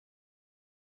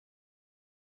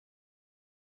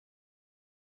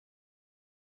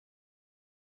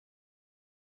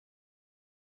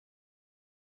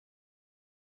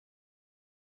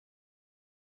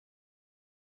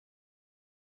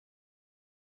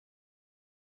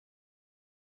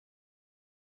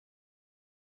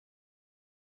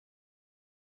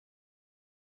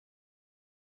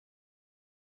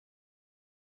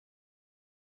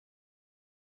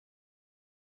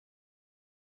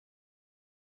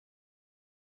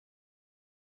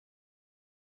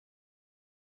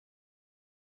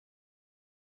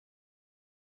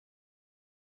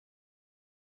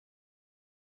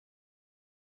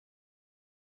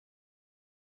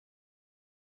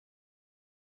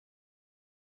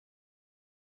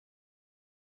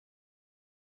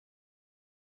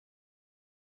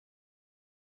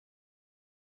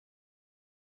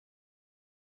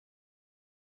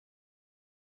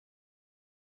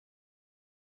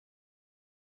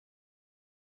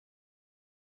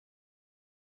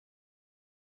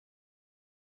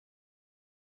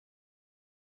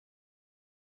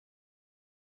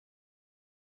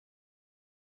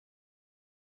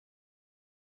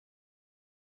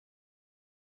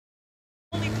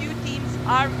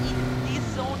are in this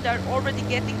zone. They're already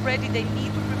getting ready. They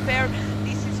need to prepare.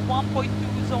 This is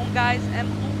 1.2 zone, guys, and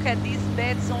look at this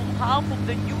bad zone. Half of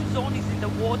the new zone is in the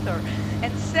water,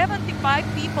 and 75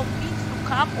 people needs to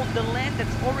come on the land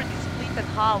that's already split at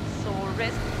half. So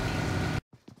rest in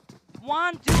peace.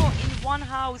 One duo in one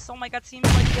house. Oh my god, seems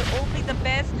like they're only the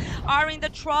best are in the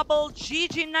trouble.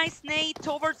 GG, nice nade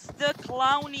towards the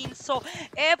clowning. So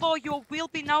Evo, you will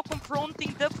be now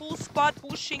confronting the full squad,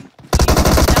 pushing him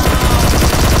down.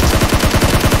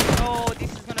 Oh,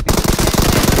 this is gonna be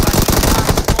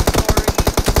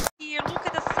here. Look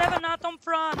at the 7 atom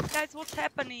front, guys. What's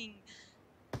happening?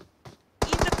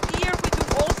 In the pier, we do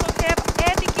also have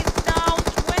Edik is down.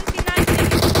 29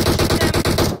 seconds pushing them.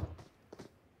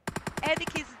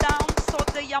 Edik is down, so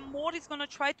the Yamor is gonna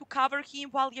try to cover him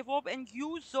while Yevov and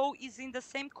Yuzo is in the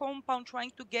same compound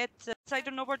trying to get. I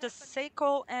don't know where the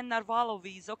Seiko and Narvalov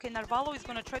is. Okay, Narvalov is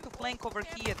gonna try to flank over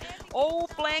here. Oh,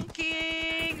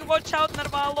 flanking! Watch out,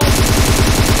 Narvalov!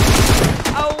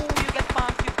 Oh, you get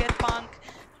punked, you get punked.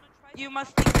 You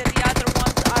must think that the other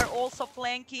ones are also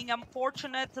flanking.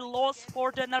 Unfortunate loss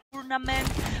for the tournament,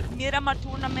 Miramar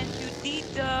tournament. You did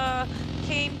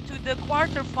came to the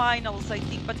quarterfinals, I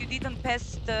think, but you didn't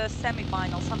pass the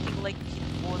semifinals, something like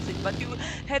it was it. But you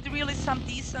had really some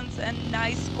decent and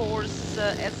nice scores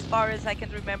as far as I can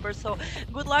remember. So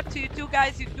good luck to you two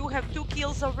guys. You do have 2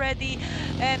 kills already,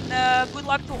 and good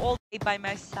luck to all by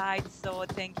my side. So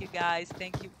thank you guys.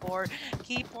 Thank you for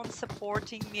keep on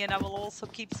supporting me, and I will also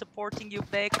keep supporting you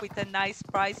back with a nice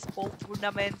prize pool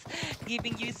tournament,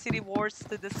 giving you rewards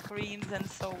to the screens and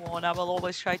so on. I will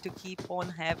always try to keep on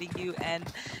having you and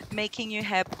making you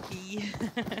happy.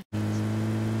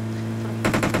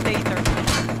 Later.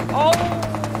 Oh,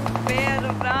 fair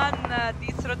run.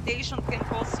 This rotation can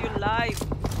cost you life.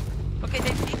 Okay,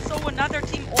 they did so another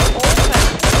team all open.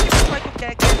 Try to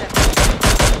get them.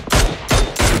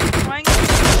 Trying to I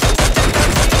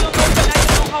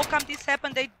don't know how come this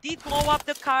happened. They did blow up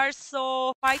the cars,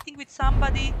 so fighting with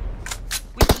somebody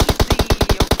with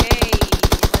easy.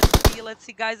 Okay, let's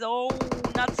see guys. Oh,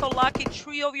 not so lucky.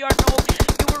 3 of you are no.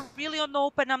 You were really on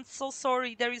open. I'm so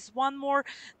sorry. There is one more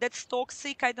that's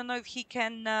toxic. I don't know if he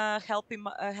can help him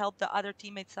help the other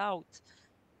teammates out.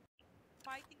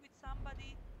 Fighting with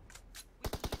somebody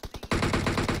with easy.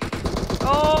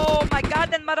 Oh my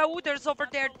god, and Marauders over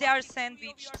there, they are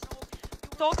sandwiched.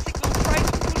 Toxic will try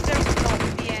to push their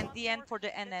no, the end for the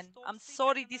NN. I'm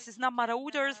sorry, this is not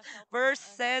Marauders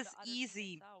versus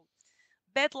Easy.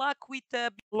 Bad luck with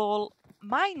lol.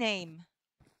 My name,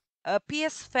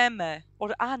 psfeme,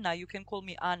 or Anna, you can call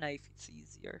me Anna if it's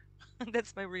easier.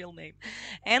 That's my real name.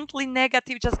 Antly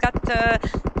negative, just got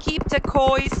keep the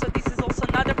koi, so this is also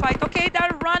another fight. Okay,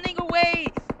 they're running away.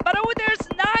 Marauders,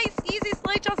 nice, Easy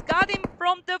Slay just got him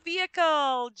from the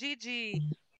vehicle. GG.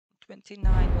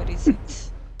 29, what is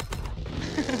it?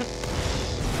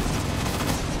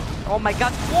 Oh my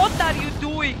god, what are you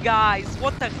doing, guys?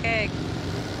 What the heck?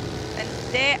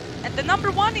 And the number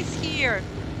 1 is here.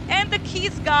 And the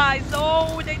keys, guys.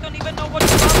 Oh, they don't even know what to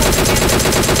do.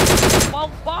 While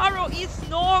Barrow is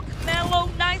knocked, Mellow,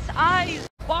 nice eyes.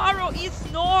 Barrow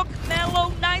is knocked,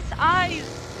 Mellow, nice eyes.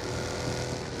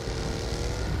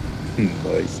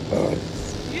 Nice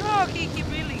eyes. Yeah, he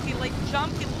really, he like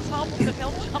jumped, he was half of the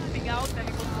health jumping out, and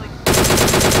he was like...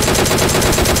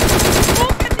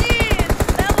 Look at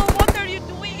this! Mellow, what are you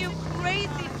doing, you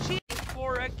crazy cheat?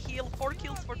 For a kill, 4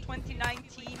 kills for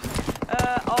 2019.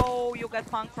 Oh, you got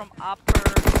punked from upper.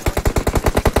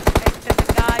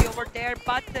 The guy over there,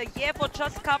 but Yevo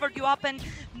just covered you up and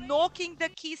knocking the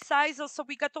key size. So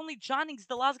we got only Jonix,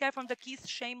 the last guy from the keys,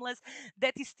 shameless.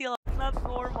 That is still not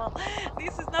normal.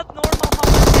 This is not normal how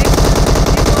much extra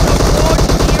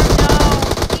here now.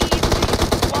 Easy,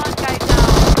 1 guy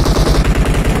down.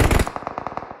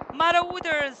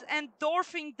 Marauders and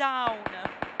Dorfing down.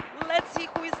 Let's see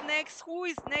who is next. Who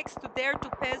is next to dare to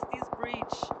pass this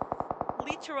bridge?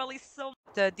 Literally so.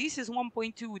 This is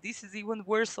 1.2. This is even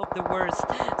worse of the worst.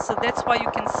 So that's why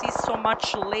you can see so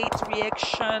much late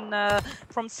reaction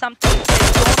from some teams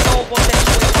that don't know what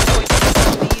actually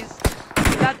 1.2 is.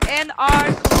 We got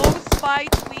NR close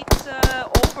fight with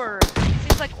Over.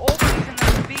 Seems like Over is in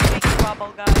a big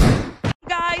trouble, guys.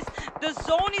 Guys, the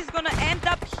zone is gonna end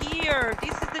up here.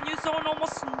 This is the new zone.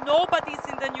 Almost nobody's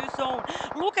in the new zone.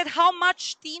 Look at how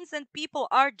much teams and people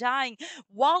are dying.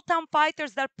 Wild Town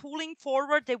fighters, they're pulling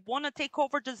forward. They want to take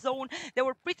over the zone. They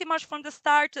were pretty much from the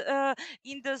start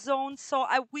in the zone. So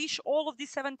I wish all of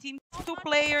these 7 teams, 2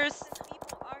 players.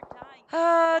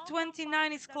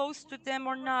 29 is close to them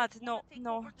or not? No,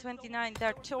 29.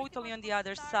 They're totally on the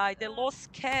other side. They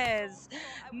lost Kaz.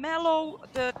 Mellow,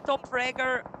 the top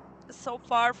fragger, so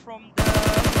far from the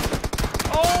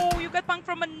Oh, you got punked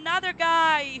from another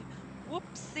guy.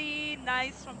 Whoopsie.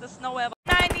 Nice from the snow ever.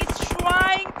 9 is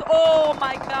trying to... Oh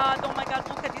my god, look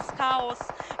at this chaos.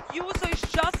 Yuzo is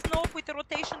just knocked with a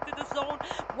rotation to the zone.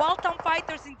 Wildtown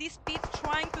fighters in this pit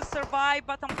trying to survive,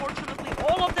 but unfortunately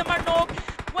all of them are knocked.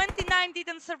 29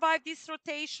 didn't survive this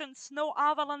rotation. Snow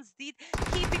Avalanche did,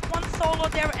 keeping one solo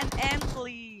there, and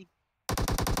Antley.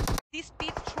 This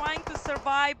pit trying to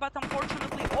survive, but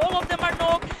unfortunately all of them are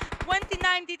knocked.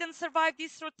 29 didn't survive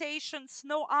this rotation.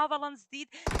 Snow Avalanche did,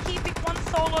 keeping one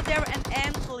solo there, and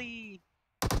Antley.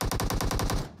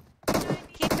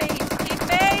 Keep pace, keep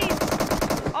pace!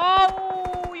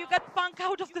 Oh, you got punk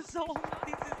out of the zone.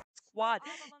 This is squad.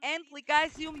 Antley,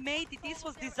 guys, you made it. This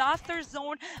was disaster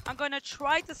zone. I'm gonna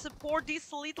try to support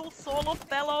this little solo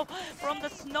fellow from the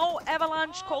Snow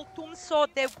Avalanche called Tumso.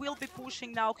 They will be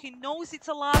pushing now. He knows it's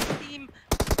a last team.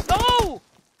 No!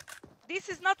 This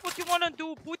is not what you want to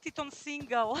do. Put it on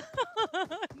single.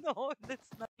 No, that's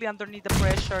not underneath the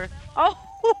pressure. Oh,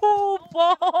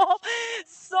 Bob!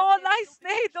 So nice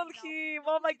nade on him.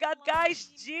 Oh my god, guys,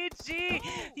 GG.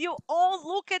 You all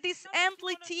look at this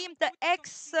Antley team, the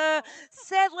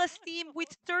ex-Sedless team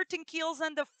with 13 kills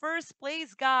and the first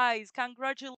place, guys.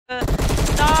 Congratulations.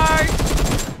 Start.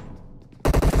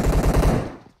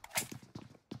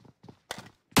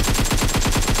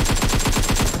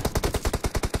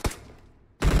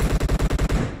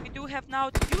 Have now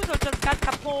Yuzo just got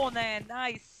Capone.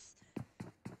 Nice.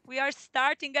 We are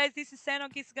starting, guys. This is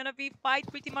Senok. It's gonna be fight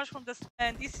pretty much from the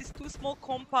stand. This is two small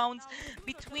compounds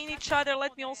between each other.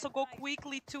 Let me also go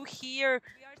quickly to here.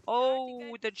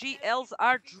 Oh, the GLs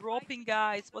are dropping,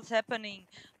 guys. What's happening?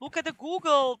 Look at the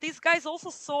Google. This guy's also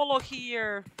solo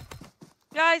here.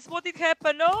 Guys, what did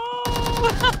happen? Oh!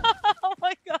 Oh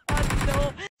my god,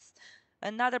 no.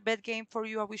 Another bad game for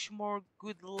you. I wish you more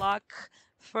good luck.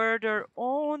 Further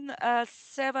on,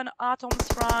 7 Atoms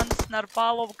France.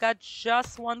 Narvalov got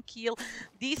just 1 kill.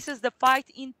 This is the fight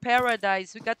in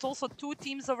Paradise. We got also 2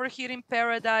 teams over here in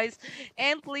Paradise.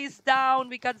 Antley's down.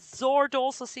 We got Zord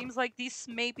also. Seems like this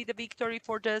may be the victory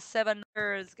for the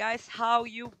 7ers. Guys, how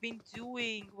you've been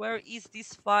doing? Where is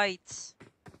this fight?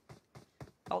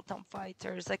 Wildtown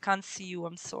fighters. I can't see you.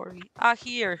 I'm sorry. Ah,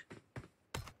 here.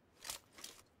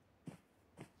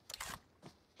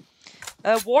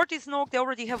 Ward is knocked. They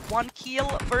already have 1 kill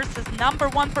versus number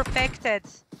 1 perfected.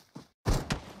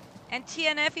 And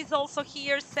TNF is also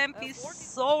here. Semp is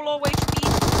solo HP.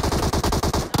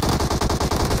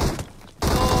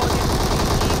 No,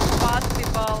 this is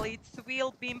impossible. It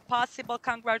will be impossible.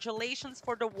 Congratulations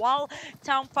for the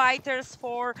Wildtown fighters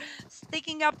for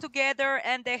sticking up together,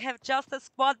 and they have just a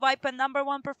squad wipe and number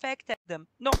 1 perfected them.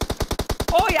 No.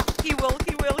 Oh yeah, he will.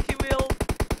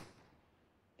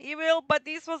 He will, but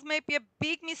this was maybe a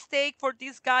big mistake for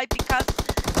this guy because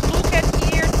look at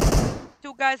here.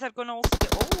 2 guys are gonna also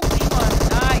get... Oh, Miramar,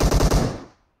 nice.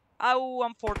 Oh,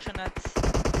 unfortunate.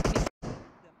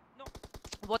 No.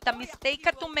 What a mistake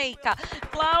to make.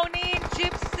 Clowning,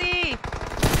 Gypsy.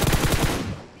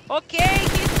 Okay,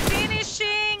 he's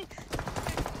finishing.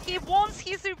 He wants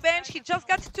his revenge. He just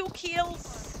got 2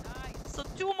 kills. So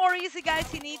 2 more easy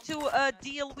guys he needs to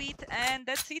deal with, and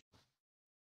that's it.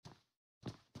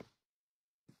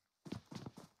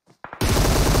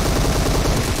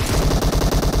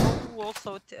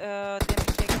 Also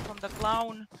damage taken from the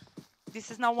clown. This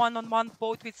is now 1-on-1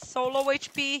 both with solo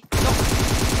HP.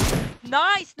 No.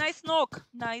 Nice knock.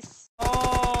 Nice.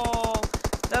 Oh,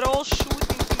 they're all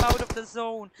shooting him out of the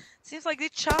zone. Seems like this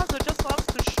Chazo just wants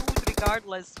to shoot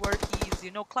regardless where he is.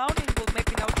 You know, Clowning will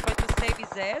maybe now try to save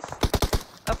his ass.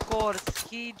 Of course,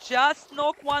 he just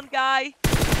knocked 1 guy.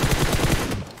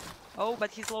 Oh,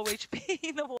 but he's low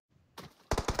HP.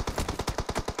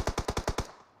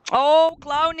 Oh,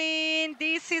 Clowning,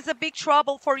 this is a big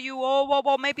trouble for you. Oh,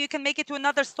 whoa, maybe you can make it to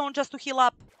another stone just to heal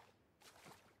up.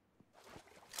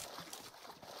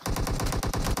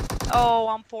 Oh,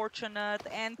 unfortunate.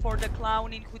 And for the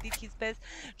Clowning, who did his best,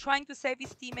 trying to save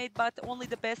his teammate, but only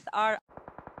the best are...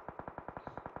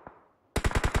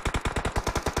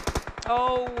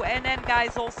 Oh, and then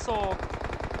guys also...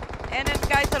 And then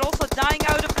guys are also dying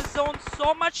out of the zone.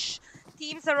 So much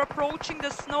teams are approaching the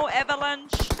Snow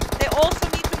Avalanche. They also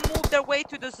need to move their way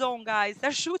to the zone, guys.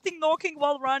 They're shooting, knocking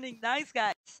while running. Nice,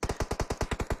 guys.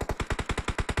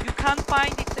 You can't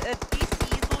find it this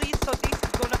easily, so this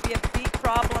is gonna be a big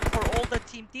problem for all the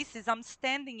team. I'm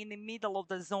standing in the middle of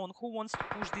the zone. Who wants to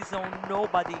push the zone?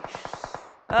 Nobody.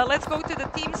 Let's go to the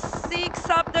team 6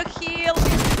 up the hill.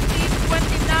 This is team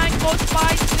 29, close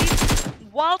fight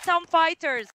with Wildtown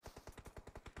fighters.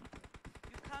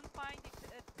 You can't find it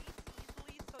this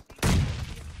easily, so this is gonna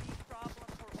be a big problem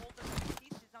for all the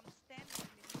team. I'm standing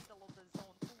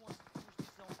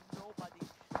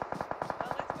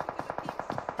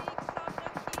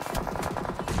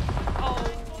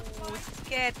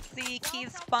at, see,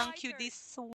 kids punk you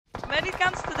this. When it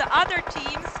comes to the other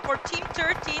teams, for Team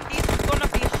 13, this is gonna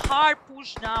be hard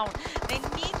push down. They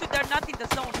need to, they're not in the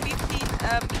zone, 15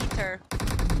 meter.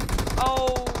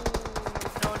 Oh,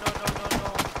 no.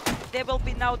 They will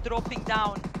be now dropping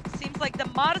down. Seems like the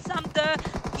Marsam, the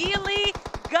Gilly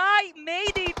guy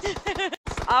made it.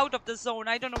 Out of the zone.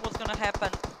 I don't know what's gonna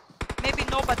happen. Maybe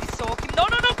nobody saw him. No,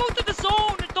 go to the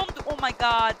zone. Don't, oh my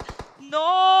god.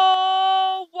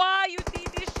 No, why you did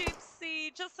this,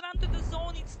 Gypsy? Just run to the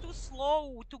zone. It's too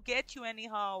slow to get you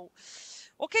anyhow.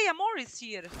 Okay, Amor is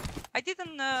here. I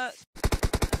didn't...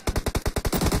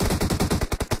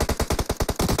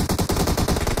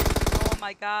 Oh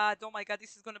my god,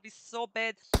 this is gonna be so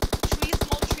bad. Three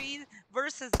small trees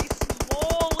versus this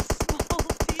small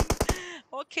team.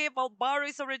 Okay, Balbaro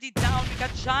is already down. We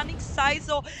got Janik,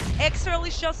 Saizo, Extrail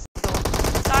is just...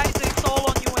 Saizo, it's all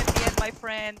on you at the end, my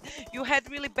friend. You had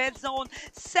really bad zone.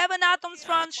 7 atoms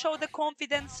run, show the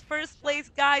confidence. First place,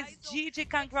 guys. GG,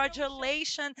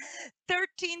 congratulations.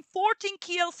 13, 14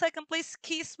 kills. Second place,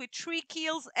 Kiss with 3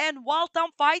 kills. And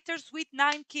Wildtown Fighters with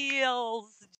 9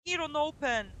 kills. Here on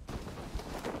open.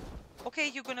 Okay,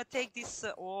 you're gonna take this.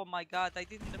 Oh my god, I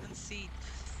didn't even see it.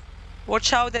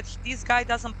 Watch out that this guy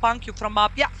doesn't punk you from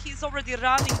up. Yeah, he's already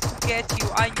running to get you.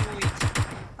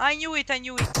 I knew it.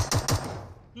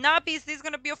 Nabi, is this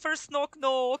gonna be your first knock?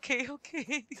 No, okay.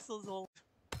 This was all.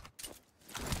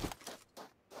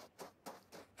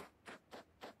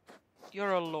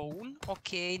 You're alone.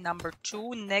 Okay, number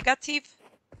 2, negative.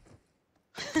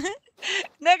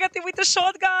 Negative with the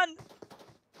shotgun.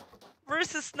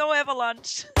 Versus Snow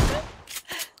Avalanche.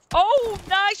 Oh,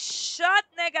 nice shot,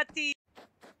 negative.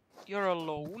 You're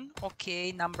alone.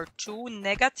 Okay, number 2,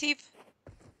 negative.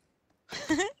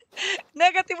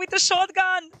 Negative with the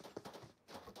shotgun.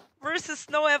 Versus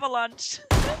Snow Avalanche.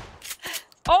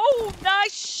 Oh,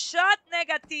 nice shot,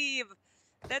 negative.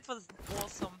 That was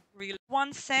awesome, really.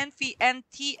 1 Sanfi and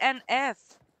TNF.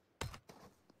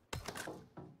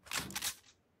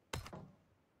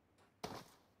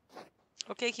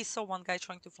 Okay, he saw one guy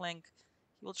trying to flank.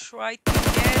 He will try to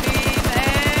get him,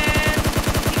 and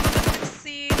he will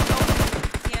succeed.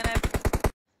 TNF.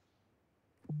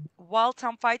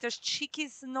 Wildtown Fighters, Chick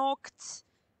is knocked,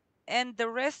 and the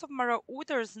rest of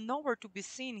Marauders nowhere to be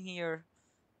seen here.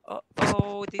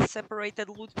 Uh-oh, this separated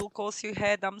loot will cost you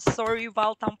head. I'm sorry,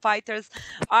 Wildtown Fighters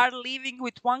are leaving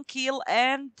with 1 kill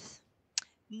and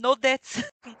no deaths.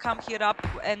 Can come here up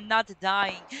and not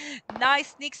dying.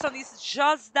 Nice, Nixon is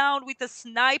just down with a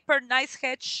sniper. Nice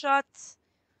headshot.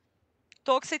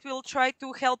 Toxic will try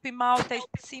to help him out. It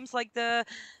seems like they're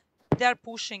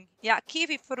pushing. Yeah,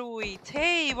 Kiwi Fruit.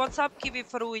 Hey, what's up, Kiwi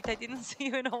Fruit? I didn't see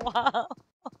you in a while.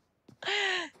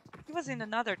 He was in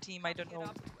another team, I don't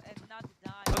know.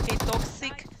 Okay,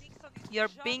 Toxic. You're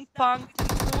being punked and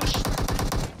pushed.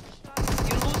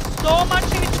 You lose so much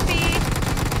HP.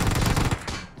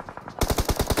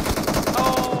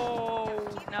 Oh,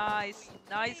 nice.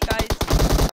 Nice, guys.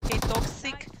 Okay,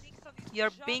 Toxic.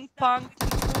 You're being punked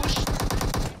and pushed.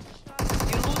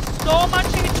 You lose so much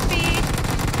HP.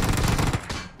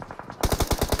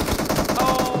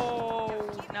 Oh,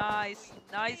 nice.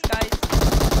 Nice, guys.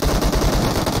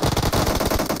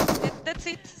 That's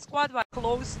it. Squad was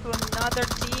close to another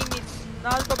team. It's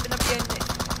not gonna be an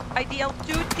ideal.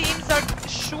 2 teams are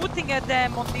shooting at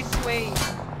them on this way.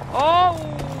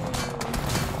 Oh!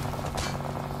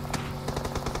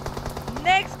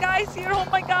 Next guy's here. Oh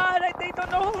my god, they don't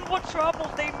know what trouble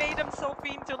they made themselves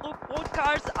into. Look, both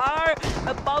cars are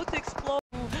about to explode.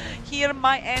 Here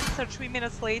my answer 3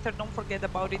 minutes later. Don't forget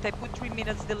about it. I put 3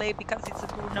 minutes delay because it's a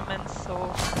tournament,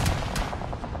 so...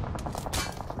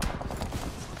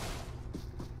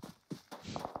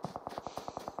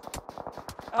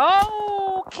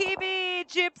 Oh, Kibi,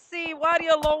 Gypsy, why are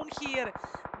you alone here?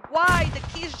 Why? The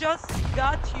keys just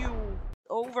got you.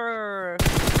 Over.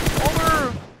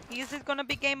 Is it gonna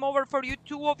be game over for you?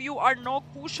 2 of you are no.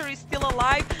 Pusher is still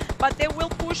alive, but they will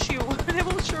push you. They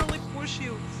will surely push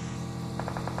you.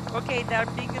 Okay, they're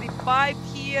being revived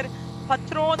here.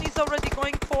 Patron is already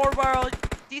going forward.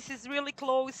 This is really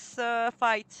close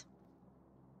fight.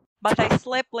 But I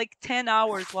slept like 10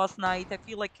 hours last night. I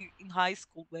feel like in high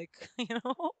school, like, you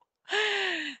know?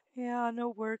 Yeah, no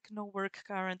work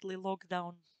currently.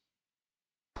 Lockdown.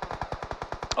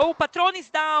 Oh, Patron is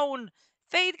down!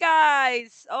 Fade,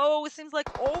 guys! Oh, it seems like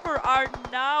Over are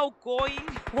now going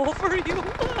over you.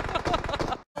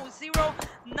 Oh, 0.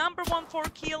 Number 1, 4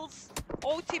 kills.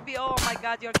 OTB, oh my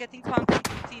god, you're getting punked in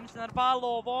 2 teams.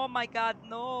 Narvalov, oh my god,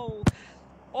 no.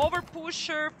 Over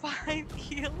Pusher, 5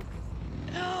 kills.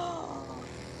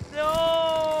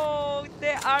 No,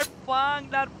 they are punked.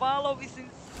 Narvalov is in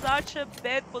such a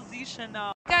bad position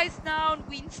now. Guys down,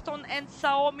 Winston and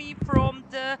Xiaomi from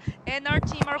the NR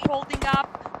team are holding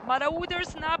up. Marauder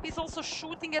Snap is also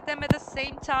shooting at them at the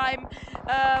same time.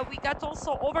 We got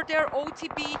also over there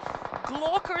OTB.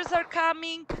 Glockers are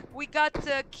coming. We got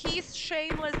Keys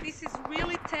Shameless. This is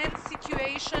really tense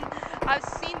situation. I've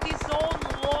seen this zone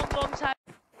long time.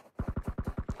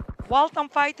 Walton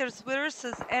Fighters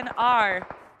versus NR.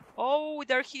 Oh,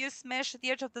 there he is smashed at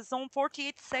the edge of the zone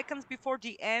 48 seconds before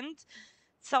the end.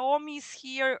 Xiaomi is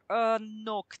here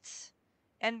knocked.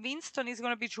 And Winston is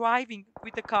going to be driving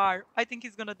with the car. I think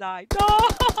he's going to die.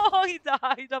 No, he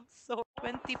died. I'm so...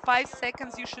 25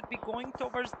 seconds, you should be going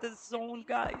towards the zone,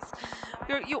 guys.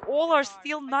 You all are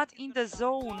still not in the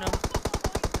zone.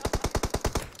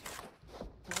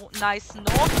 Nice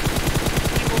knock.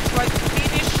 He will try to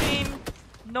finish him.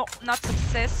 No, not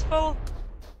successful.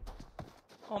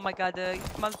 Oh my god,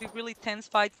 it must be really tense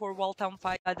fight for Walltown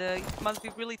fight. It must be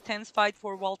really tense fight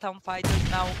for Walltown fighters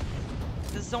now.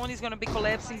 The zone is gonna be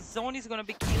collapsing, zone is gonna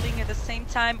be killing at the same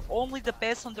time. Only the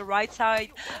best on the right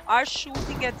side are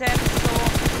shooting at them, so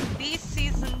this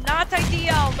is not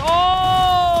ideal.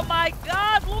 Oh my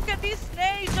god, look at this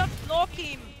nade, just knock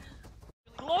him.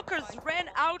 Blockers ran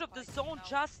out of the zone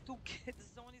just to get...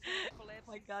 Oh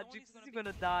my god, Gypsy's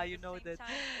gonna die, you know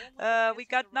that. We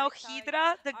got now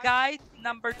Hydra, the guy,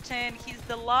 number 10. He's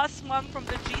the last one from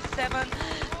the G7,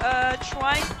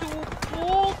 trying to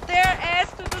pull their ass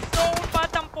to the zone,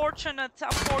 but unfortunate,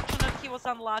 he was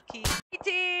unlucky.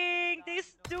 Hitting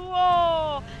this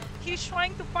duo! He's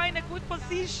trying to find a good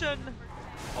position.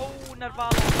 Oh,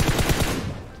 Narvalo.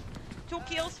 2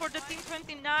 kills for the team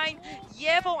 29.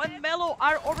 Yevo and Melo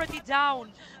are already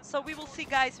down. So we will see,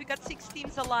 guys. We got 6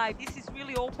 teams alive. This is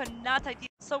really open, not ideal.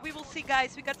 So we will see,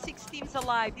 guys. We got 6 teams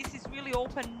alive. This is really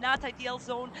open, not ideal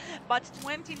zone. But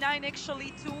 29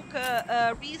 actually took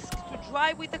a risk to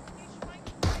drive with the...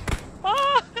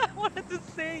 Oh, I wanted to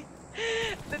say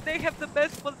that they have the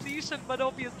best position, but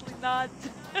obviously not.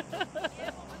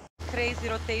 Crazy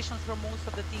rotations from most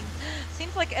of the teams.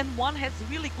 Seems like N1 has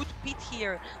really good pit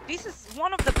here. This is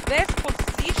one of the best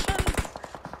positions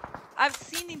I've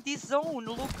seen in this zone.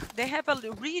 Look, they have a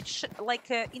reach like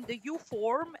in the U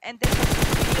form, and they have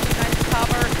really nice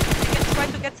cover. They can try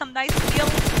to get some nice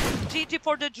kills. GG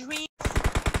for the dreams.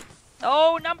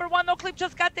 Oh, number 1 no clip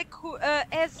just got the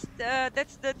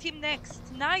that's the team next.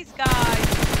 Nice, guys.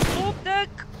 Look, the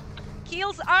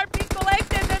kills are being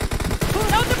collected, and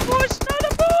now the push, now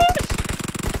the push!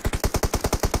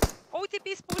 OTP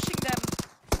is pushing them.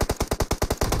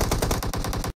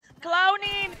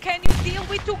 Clowning, can you deal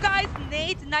with 2 guys?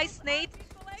 Nade, nice nade.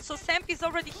 So Samp is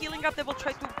already healing up. They will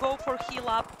try to go for heal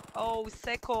up. Oh,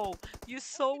 Seko, you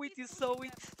saw it, you saw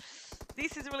it.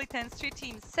 This is really tense. 3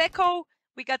 teams. Seko,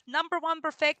 we got number 1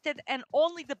 perfected, and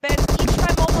only the best. Each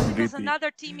time almost it was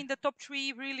another team in the top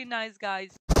 3. Really nice,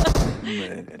 guys.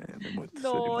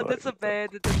 No, that's a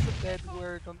bad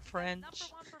word on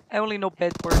French. I only know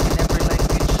bad words in every language.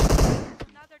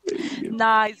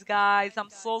 Nice, guys. I'm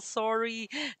so sorry.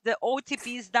 The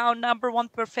OTP is down. Number 1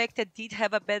 perfected did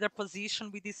have a better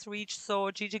position with this reach. So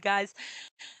GG, guys.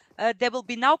 They will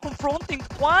be now confronting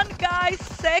 1 guy,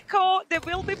 Seko. They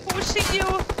will be pushing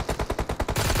you.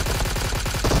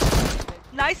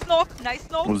 Nice knock. Nice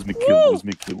knock. Was me kill.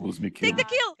 Take the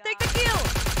kill. Take the kill.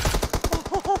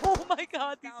 Oh my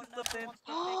god, this is the best.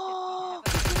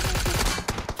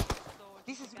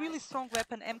 This is really strong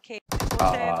weapon, MK.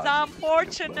 It's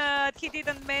unfortunate he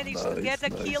didn't manage to get a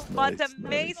kill, but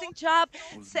amazing job.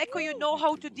 Seko, you know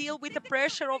how to deal with the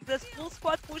pressure of the full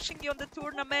squad pushing you on the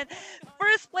tournament.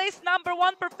 First place, number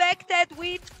 1 perfected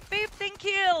with 15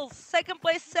 kills. Second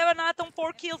place, 7 Atom,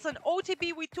 4 kills, and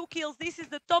OTB with 2 kills. This is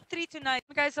the top 3 tonight.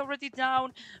 You guys already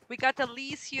down. We got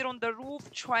Elise here on the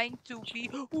roof trying to be...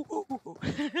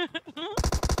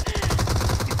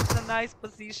 This is a nice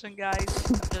position, guys.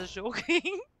 I'm just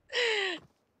joking.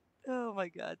 Oh my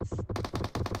god.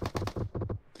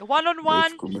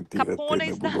 1-on-1. Capone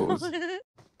is down.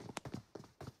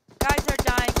 Guys are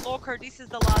dying. Blocker, this is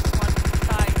the last one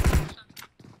inside.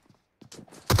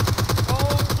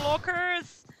 Oh,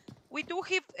 blockers. We do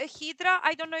have a Hydra.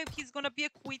 I don't know if he's gonna be a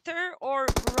quitter or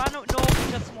run. No,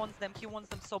 he just wants them. He wants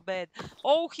them so bad.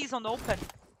 Oh, he's on open.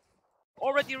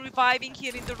 Already reviving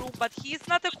here in the room, but he's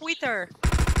not a quitter.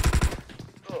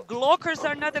 Glockers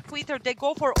are not a quitter. They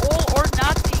go for all or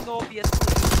nothing, obviously.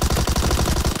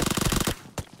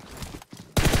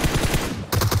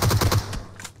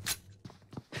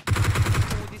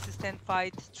 Oh, this is 10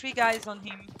 fight. 3 guys on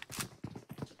him.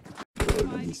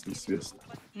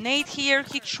 Nate here.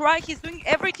 He's doing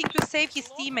everything to save his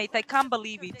teammate. I can't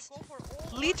believe it.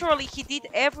 Literally, he did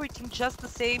everything just the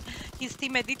same his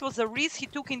teammate. It was a risk he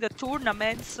took in the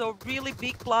tournament, so really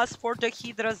big plus for the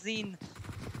Hydrazine.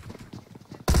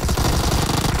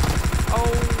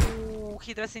 Oh,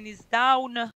 Hydrazine is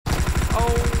down.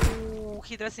 Oh,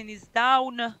 Hydrazine is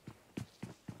down.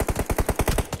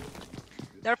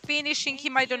 They're finishing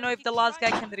him. I don't know if the last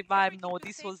guy can revive. No,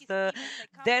 this was the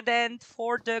dead end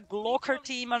for the Glocker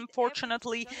team.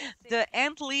 Unfortunately, the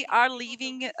Ently are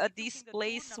leaving this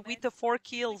place with the 4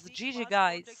 kills. GG,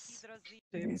 guys.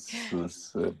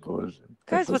 Jesus, Boże.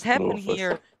 Guys, what happened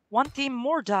here? One team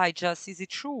more died just. Is it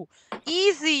true?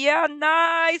 Easy, yeah,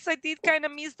 nice. I did kind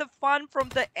of miss the fun from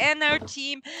the NR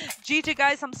team. GG,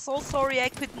 guys, I'm so sorry I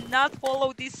could not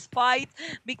follow this fight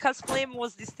because Flame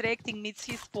was distracting me. It's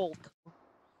his fault.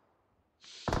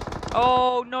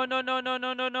 Oh, no, no, no, no,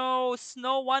 no, no, no.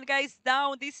 Snow, one guy is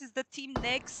down. This is the team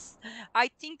next. I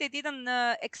think they didn't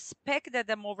expect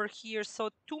them over here. So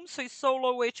Tumso is so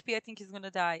low HP, I think he's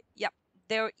gonna die. Yep,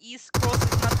 there is Cross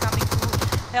is not coming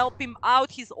to help him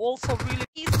out. He's also really...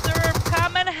 Sir,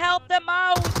 come and help them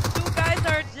out. 2 guys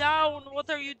are down. What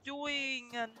are you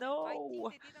doing?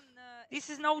 No. This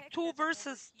is now 2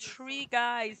 versus 3,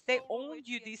 guys. They owned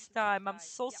you this time. I'm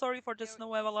so sorry for the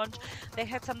Snow Avalanche. They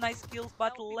had some nice kills,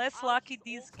 but less lucky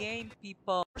this game,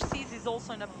 people. Overseas is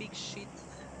also in a big shit.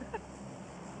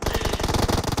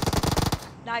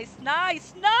 Nice,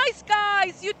 nice, nice,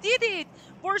 guys! You did it!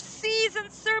 For season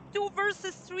Serb 2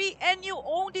 versus 3, and you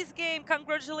own this game.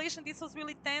 Congratulations, this was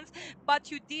really tense, but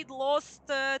you did lost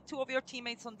 2 of your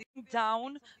teammates on this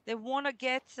down. They wanna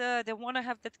get, they wanna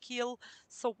have that kill.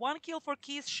 So 1 kill for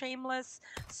Keys, Shameless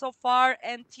so far,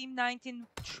 and Team 19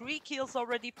 3 kills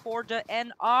already for the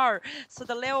NR. So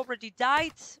the Leo already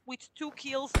died with 2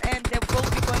 kills, and they will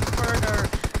be going further.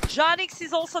 Janix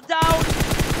is also down.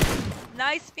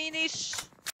 Nice finish.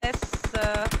 Yes,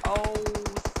 oh,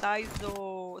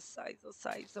 Saizo.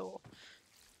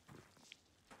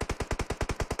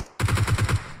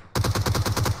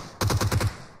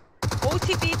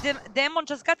 OTB Demon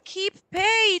just got keep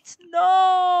paid.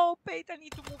 No, paid. I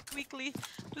need to move quickly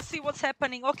to see what's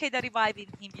happening. Okay, they're reviving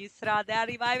him, Yusra. They're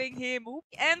reviving him.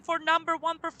 And for number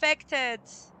 1 perfected.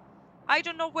 I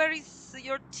don't know where is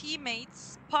your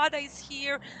teammates. Pada is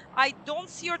here. I don't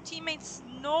see your teammates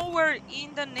nowhere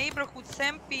in the neighborhood.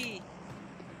 Sempi.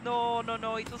 No.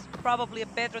 It was probably a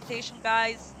bad rotation,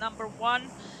 guys. Number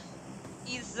 1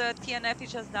 is TNF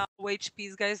is just down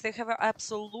HPs, guys. They have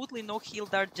absolutely no heal.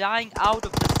 They're dying out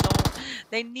of the zone.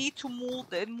 They need to move.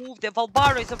 The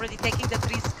Valbaro is already taking the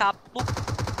risk up. Look,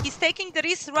 he's taking the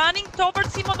risk, running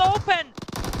towards him on open.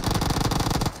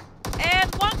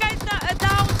 And one guy's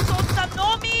down, so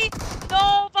Sanomi,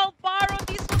 no, Valbaro,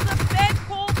 this was a bad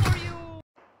call for you.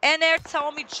 And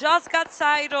Sanomi just got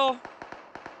Sairo.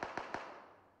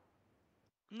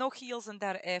 No heals and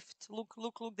they're effed. Look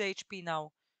the HP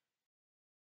now.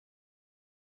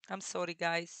 I'm sorry,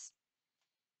 guys.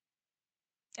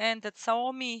 And that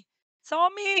Xiaomi,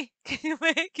 can you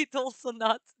make it also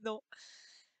not? No.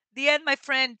 The end, my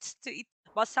friend,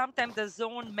 but sometimes the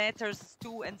zone matters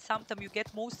too, and sometimes you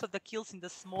get most of the kills in the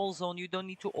small zone. You don't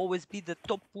need to always be the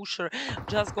top pusher.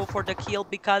 Just go for the kill,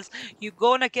 because you're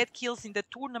gonna get kills in the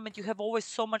tournament. You have always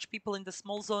so much people in the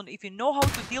small zone. If you know how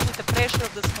to deal with the pressure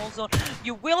of the small zone,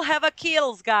 you will have a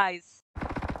kills, guys.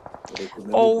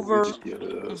 Over.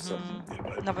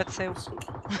 Nawet save.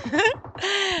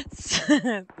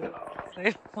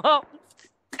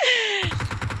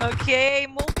 Okay,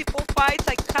 multiple fights.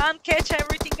 I can't catch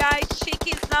everything, guys.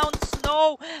 Shiki is down.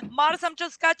 Snow. Marzam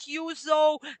just got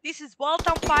Yuzo. This is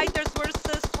Waltown Fighters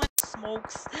versus 20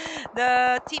 Smokes.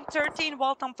 The Team 13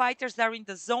 Waltown Fighters are in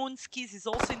the zone. Skis is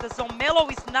also in the zone. Melo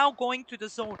is now going to the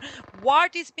zone.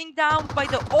 Ward is being down by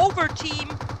the over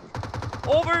team.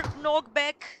 Over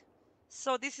knockback.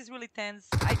 So this is really tense.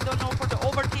 I don't know for the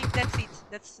over team. That's it.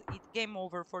 That's it. Game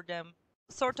over for them.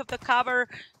 Sort of the cover.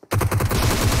 Oh,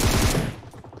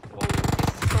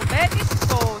 this is so bad. This is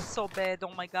so bad.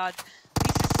 Oh my god.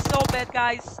 This is so bad,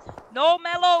 guys. No,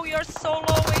 Melo, you're so low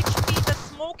HP. The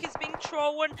smoke is being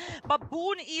thrown. But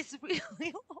Boone is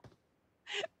really low.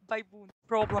 By Boone.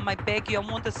 Problem, I beg you. I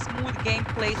want a smooth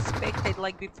gameplay spectate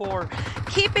like before.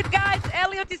 Keep it, guys.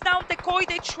 Elliot is down. Decoy,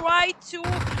 they try to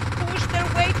push their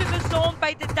way to the zone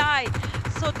by the die.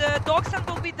 So the Dogson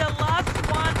will be the last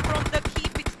one from the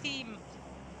Keep It team.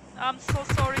 I'm so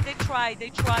sorry. They tried.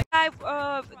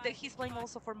 He's playing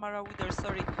also for Marauder.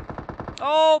 Sorry.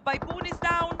 Oh, Boone is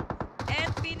down.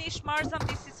 And finish Marzam.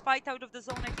 This is fight out of the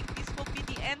zone. I think this will be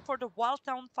the end for the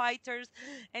Wildtown Fighters.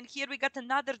 And here we got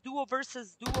another duo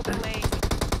versus duo playing.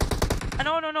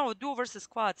 No. Duo versus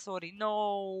squad. Sorry.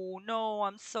 No.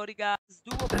 I'm sorry, guys.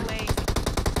 Duo playing.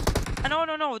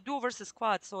 No, duo versus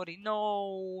squad, sorry.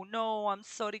 No, I'm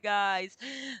sorry, guys.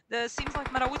 Seems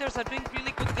like Marauders are doing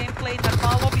really good gameplay.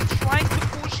 Narvalov is trying to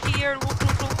push here. Look.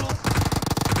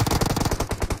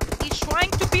 He's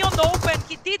trying to be on the open.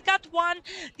 He did got one.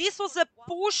 This was a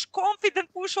push, confident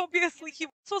push, obviously. He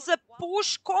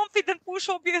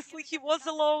was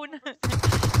alone.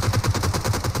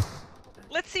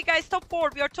 Let's see, guys, top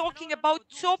 4. We are talking about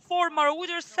top 4.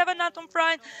 Marauders, 7 Atom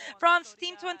France,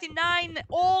 Team 29.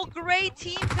 All great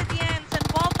teams at the end. And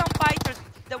Waltown Fighters.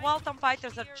 The Waltown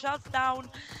Fighters are just down.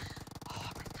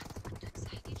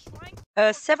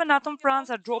 7 Atom France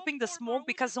are dropping the smoke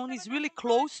because zone is really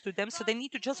close to them, so they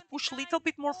need to just push a little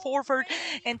bit more forward.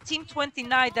 And Team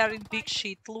 29, they're in big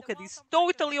shit. Look at this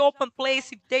totally open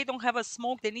place. If they don't have a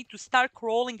smoke, they need to start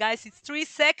crawling, guys. It's 3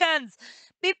 seconds.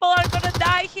 People are gonna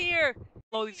die here.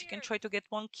 If you can try to get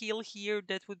one kill here,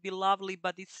 that would be lovely,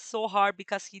 but it's so hard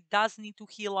because he does need to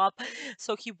heal up.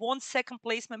 So he wants second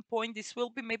placement point. This will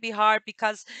be maybe hard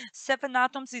because 7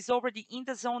 Atoms is already in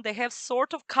the zone. They have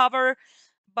sort of cover.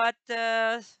 But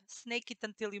snake it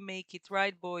until you make it,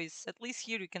 right, boys? At least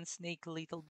here you can snake a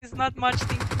little. There's not much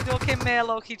thing to do. Okay,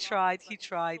 Melo, he tried,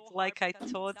 like I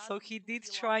thought. So he did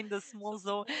try in the small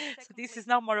zone. So this is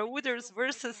now Marauders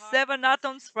versus 7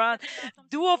 Atoms front.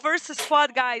 Duo versus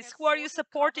squad, guys. Who are you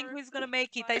supporting? Who is going to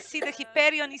make it? I see that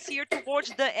Hyperion is here to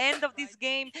watch the end of this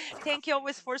game. Thank you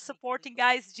always for supporting,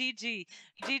 guys. GG.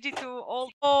 GG to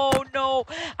all. Oh, no.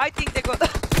 I think they go...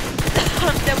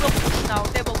 they will push now.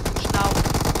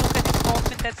 Look at this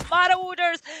movement. That's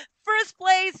Marauders. First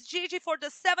place, GG for the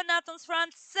 7 Atoms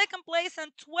front. Second place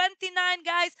and 29,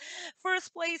 guys.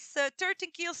 First place,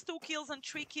 13 kills, 2 kills, and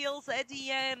 3 kills at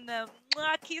the end.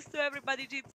 Kiss to everybody,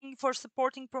 GG, for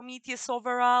supporting Prometheus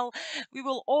overall. We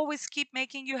will always keep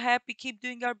making you happy, keep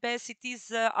doing our best. It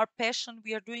is our passion.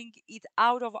 We are doing it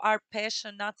out of our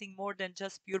passion, nothing more than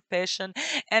just pure passion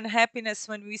and happiness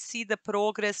when we see the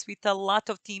progress with a lot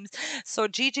of teams. So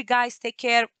GG, guys, take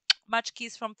care. Much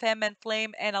kiss from Feme and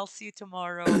Flame, and I'll see you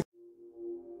tomorrow.